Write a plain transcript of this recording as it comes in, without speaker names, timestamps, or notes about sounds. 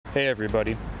Hey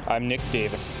everybody, I'm Nick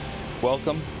Davis.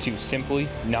 Welcome to Simply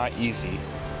Not Easy,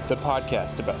 the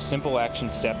podcast about simple action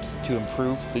steps to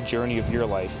improve the journey of your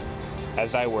life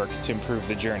as I work to improve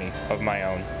the journey of my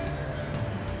own.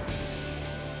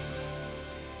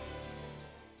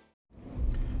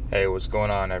 Hey, what's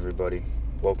going on everybody?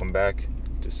 Welcome back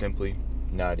to Simply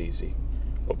Not Easy.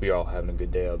 Hope you're all having a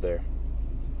good day out there.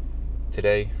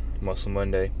 Today, Muscle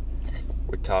Monday,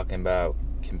 we're talking about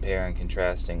comparing and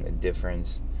contrasting the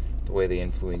difference, the way they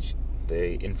influence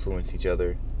each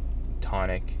other,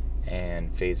 tonic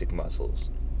and phasic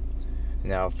muscles.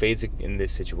 Now, phasic in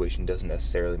this situation doesn't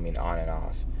necessarily mean on and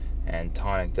off, and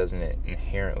tonic doesn't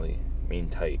inherently mean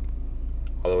tight,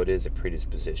 although it is a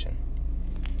predisposition.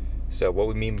 So what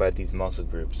we mean by these muscle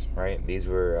groups, right? These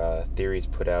were theories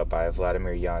put out by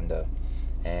Vladimir Janda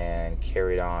and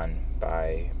carried on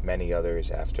by many others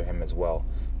after him as well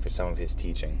for some of his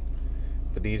teaching.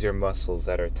 But these are muscles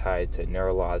that are tied to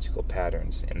neurological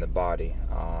patterns in the body,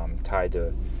 tied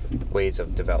to ways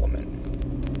of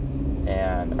development.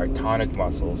 And our tonic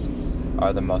muscles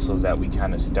are the muscles that we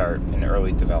kind of start in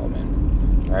early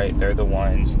development, right? They're the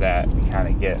ones that we kind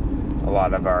of get a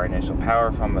lot of our initial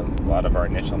power from, a lot of our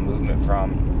initial movement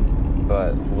from,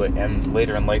 and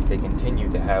later in life they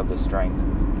continue to have the strength,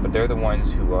 but they're the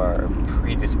ones who are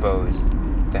predisposed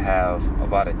to have a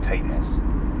lot of tightness,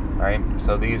 right?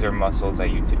 So these are muscles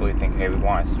that you typically think, hey, we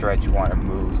want to stretch, we want to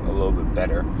move a little bit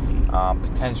better,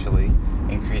 potentially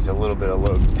increase a little bit of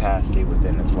load capacity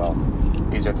within as well.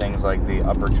 These are things like the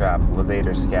upper trap,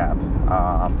 levator scap,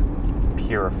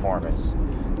 piriformis,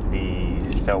 the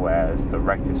psoas, the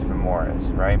rectus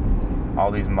femoris, right? All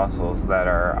these muscles that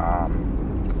are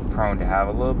prone to have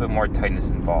a little bit more tightness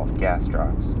involved,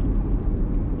 gastrocs.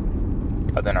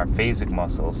 But then our phasic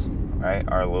muscles, right,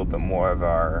 are a little bit more of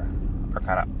our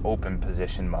kind of open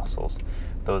position muscles,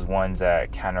 those ones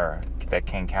that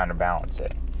can counterbalance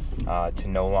it, to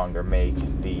no longer make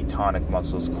the tonic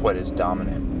muscles quite as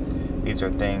dominant. These are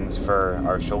things for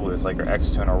our shoulders, like our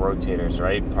external rotators,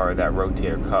 right? Part of that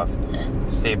rotator cuff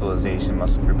stabilization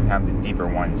muscle group, kind of the deeper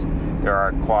ones. There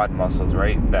are quad muscles,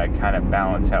 right, that kind of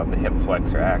balance out the hip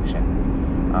flexor action.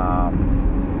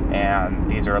 And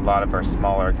these are a lot of our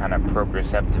smaller kind of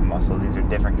proprioceptive muscles. These are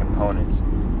different components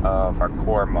of our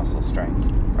core muscle strength,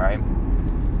 right?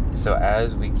 So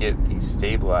as we get these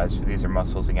stabilized, these are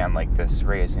muscles again like the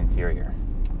serratus anterior.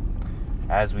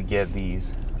 As we get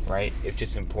these, right, it's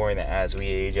just important that as we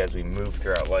age, as we move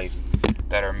throughout life,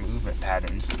 that our movement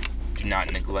patterns do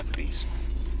not neglect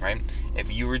these, right?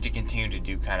 If you were to continue to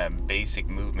do kind of basic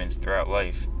movements throughout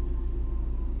life,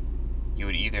 you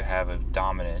would either have a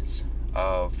dominance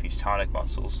of these tonic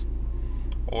muscles,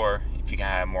 or if you can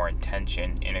have more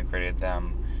intention, integrated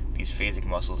these phasic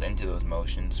muscles into those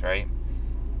motions, right,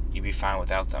 you'd be fine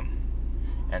without them.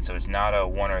 And so it's not a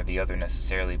one or the other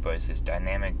necessarily, but it's this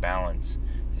dynamic balance,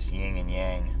 this yin and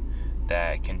yang,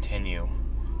 that continue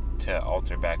to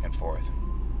alter back and forth.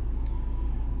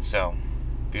 So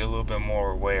be a little bit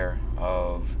more aware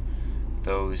of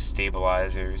those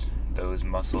stabilizers, those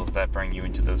muscles that bring you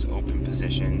into those open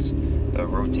positions, the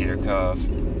rotator cuff,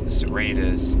 the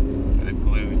serratus, the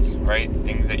glutes, right?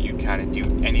 Things that you kind of do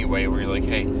anyway, where you're like,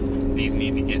 hey, these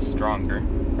need to get stronger,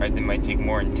 right? They might take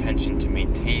more intention to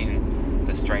maintain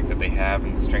the strength that they have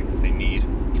and the strength that they need.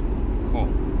 Cool.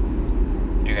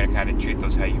 You're going to kind of treat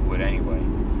those how you would anyway.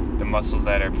 The muscles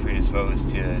that are predisposed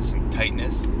to some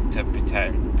tightness, to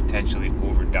potentially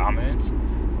over-dominance,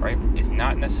 right? It's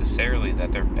not necessarily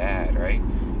that they're bad, right?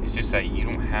 It's just that you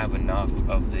don't have enough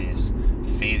of this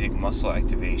phasic muscle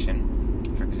activation,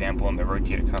 for example, in the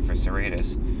rotator cuff or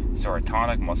serratus. So our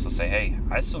tonic muscles say, hey,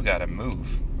 I still got to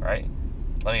move, right?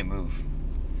 Let me move.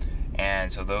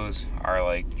 And so those are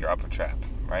like your upper trap,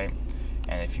 right?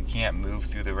 And if you can't move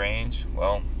through the range,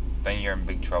 well, then you're in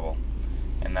big trouble.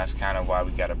 And that's kind of why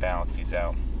we got to balance these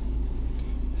out.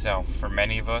 So for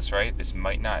many of us, right, this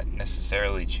might not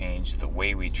necessarily change the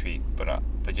way we treat, but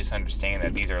just understand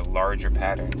that these are larger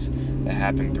patterns that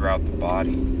happen throughout the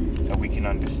body that we can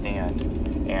understand.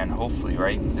 And hopefully,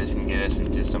 right, this can get us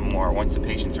into some more, once the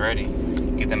patient's ready,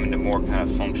 get them into more kind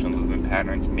of functional movement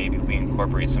patterns. Maybe we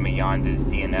incorporate some of Janda's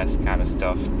DNS kind of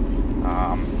stuff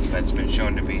that's been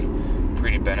shown to be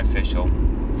pretty beneficial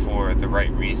for the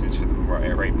right reasons, for the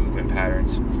right movement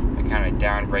patterns, and kind of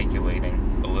down-regulating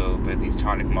a little bit these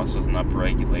tonic muscles and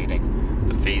up-regulating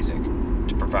the phasic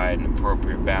to provide an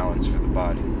appropriate balance for the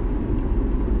body.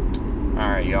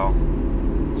 Alright, y'all.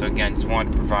 So again, just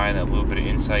wanted to provide that little bit of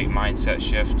insight, mindset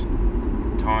shift,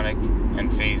 tonic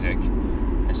and phasic.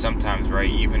 And sometimes,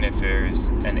 right, even if there's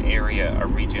an area, a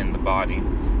region in the body,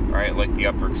 right, like the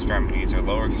upper extremities or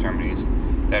lower extremities,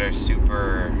 that are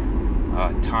super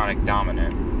tonic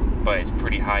dominant, but it's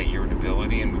pretty high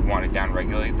irritability, and we want to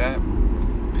downregulate that.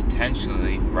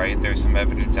 Potentially, right, there's some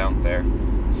evidence out there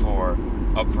for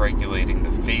upregulating the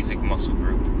phasic muscle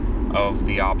group of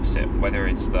the opposite, whether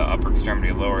it's the upper extremity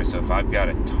or lower. So if I've got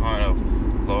a ton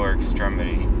of lower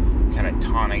extremity kind of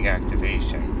tonic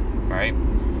activation, right,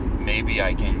 maybe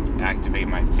I can activate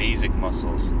my phasic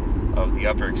muscles of the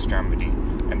upper extremity,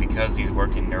 and because these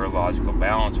work in neurological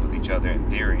balance with each other in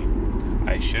theory,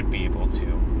 I should be able to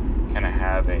kind of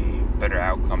have a better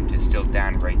outcome to still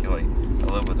down-regulate a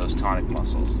little bit of those tonic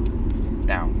muscles.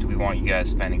 Now, do we want you guys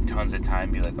spending tons of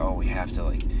time be like, oh, we have to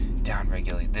like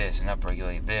down-regulate this and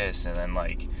up-regulate this, and then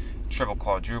like triple,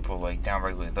 quadruple, like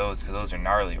down-regulate those, because those are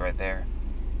gnarly right there?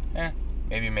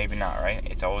 Maybe, maybe not, right?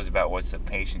 It's always about what's the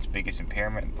patient's biggest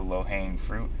impairment, the low-hanging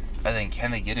fruit. I think,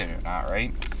 can they get it or not,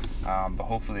 right? But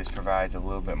hopefully this provides a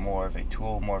little bit more of a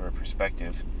tool, more of a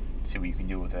perspective, to see what you can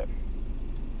do with it.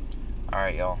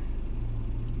 Alright, y'all.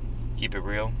 Keep it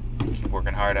real. Keep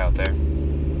working hard out there.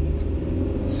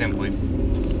 Simply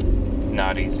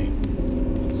not easy.